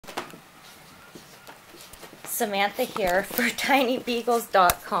Samantha here for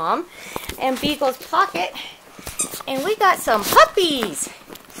tinybeagles.com and Beagle's Pocket, and we got some puppies.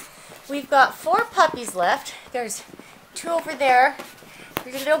 We've got 4 puppies left. There's 2 over there.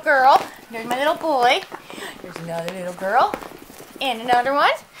 There's a little girl. There's my little boy. There's another little girl. And another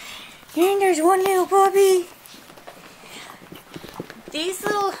one. And there's one little puppy. These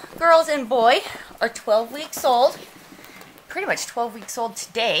little girls and boy are 12 weeks old. Pretty much 12 weeks old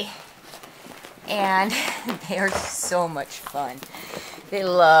today. And they are so much fun. They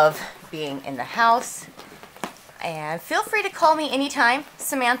love being in the house. And feel free to call me anytime,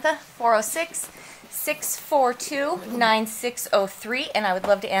 Samantha, 406-642-9603. And I would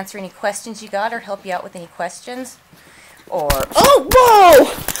love to answer any questions you got or help you out with any questions. Or, oh, whoa!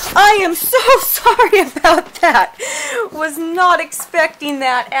 I am so sorry about that. Was not expecting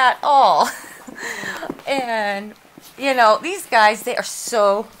that at all. And, you know, these guys, they are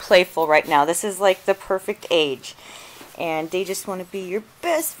so playful right now. This is like the perfect age. And they just want to be your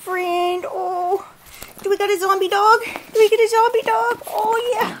best friend. Oh, do we got a zombie dog? Do we get a zombie dog? Oh,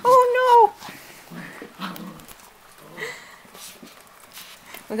 yeah. Oh, no.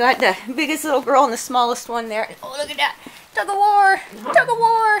 We got the biggest little girl and the smallest one there. Oh, look at that. Tug of war. Tug of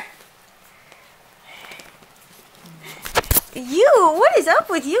war. You, what is up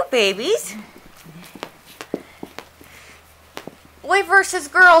with you, babies? Boy versus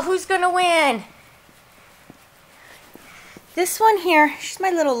girl, who's going to win? This one here, she's my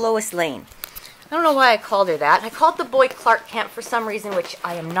little Lois Lane. I don't know why I called her that. I called the boy Clark Kent for some reason, which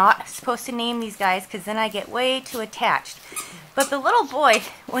I am not supposed to name these guys because then I get way too attached. But the little boy,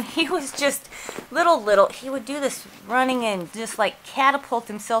 when he was just little, he would do this running and just like catapult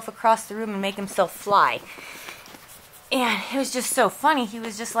himself across the room and make himself fly. And it was just so funny. He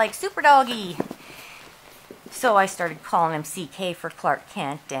was just like, super doggy. So I started calling him CK for Clark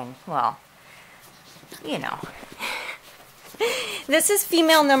Kent, and, well, you know. This is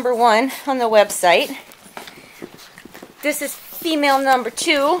female number 1 on the website. This is female number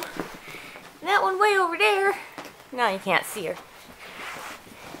 2. That one way over there. Now you can't see her.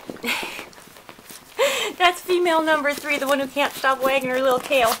 That's female number 3, the one who can't stop wagging her little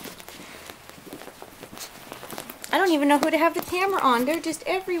tail. I don't even know who to have the camera on. They're just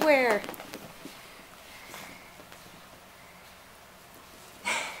everywhere.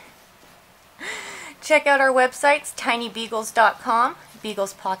 Check out our websites, tinybeagles.com,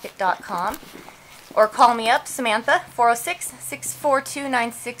 beaglespocket.com, or call me up, Samantha,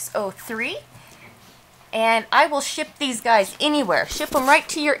 406-642-9603, and I will ship these guys anywhere. Ship them right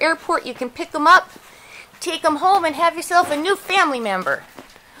to your airport. You can pick them up, take them home, and have yourself a new family member.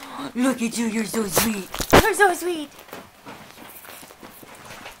 Look at you, you're so sweet. You're so sweet.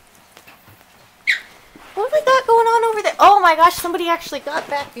 What have we got going on over there? Oh my gosh, somebody actually got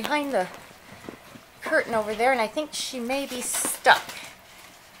back behind the curtain over there, and I think she may be stuck.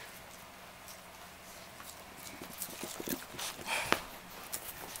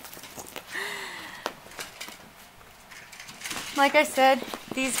 Like I said,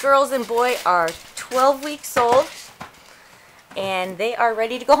 these girls and boy are 12 weeks old, and they are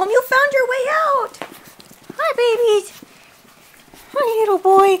ready to go home. You found your way out! Hi, babies! Hi, little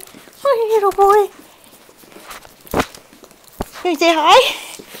boy! Hi, little boy! Can you say hi?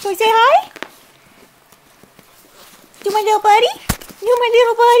 Can you say hi? You my little buddy? You my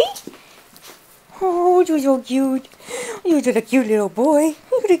little buddy? Oh, you're so cute. You're such a cute little boy.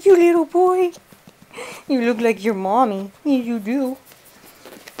 You're a cute little boy. You look like your mommy. Yes, you do.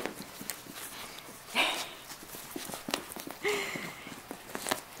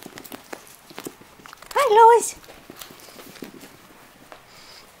 Hi, Lois.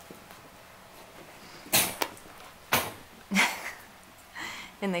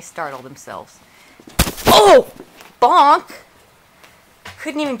 And they startle themselves. Oh! Bonk!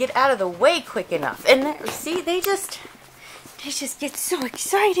 Couldn't even get out of the way quick enough. And there, see, they just get so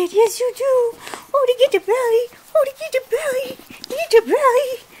excited. Yes, you do. Oh, to get the belly. Oh, to get the belly. Get the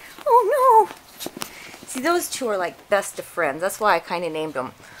belly. Oh, no. See, those 2 are like best of friends. That's why I kind of named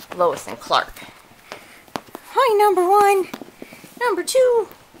them Lois and Clark. Hi, number 1. Number 2.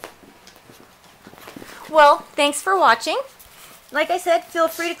 Well, thanks for watching. Like I said, feel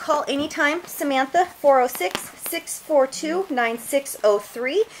free to call anytime, Samantha,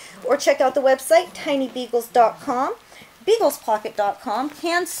 406-642-9603, or check out the website, tinybeagles.com, beaglespocket.com,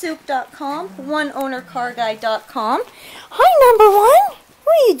 handsoup.com, oneownercarguide.com. Hi, number 1.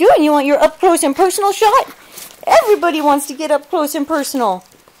 What are you doing? You want your up close and personal shot? Everybody wants to get up close and personal.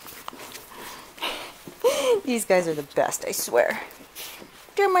 These guys are the best, I swear.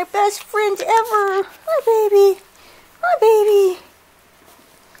 They're my best friends ever. Hi, baby. Hi, baby.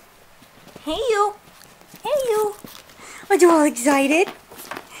 Hey, you. Hey, you. Are you all excited?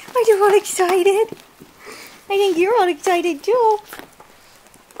 Are you all excited? I think you're all excited too.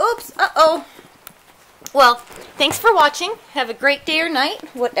 Oops, uh-oh. Well, thanks for watching. Have a great day or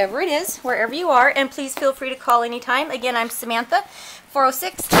night, whatever it is, wherever you are. And please feel free to call anytime. Again, I'm Samantha,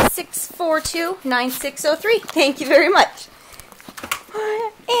 406-642-9603. Thank you very much.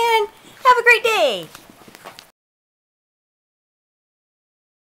 And have a great day.